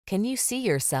Can you see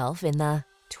yourself in the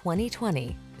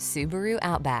 2020 Subaru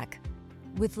Outback?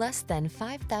 With less than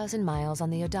 5,000 miles on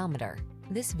the odometer,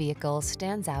 this vehicle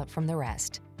stands out from the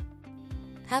rest.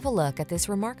 Have a look at this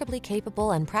remarkably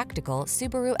capable and practical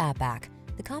Subaru Outback,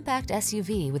 the compact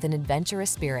SUV with an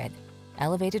adventurous spirit.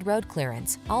 Elevated road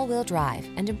clearance, all-wheel drive,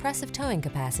 and impressive towing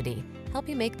capacity help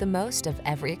you make the most of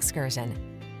every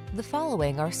excursion. The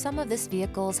following are some of this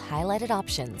vehicle's highlighted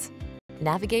options: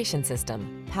 navigation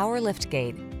system, power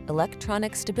liftgate,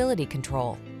 electronic stability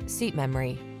control, seat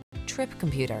memory, trip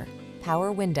computer, power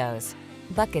windows,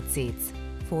 bucket seats,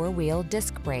 four-wheel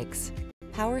disc brakes,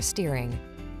 power steering.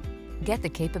 Get the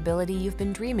capability you've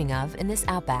been dreaming of in this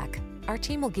Outback. Our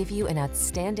team will give you an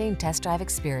outstanding test drive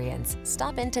experience.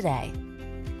 Stop in today.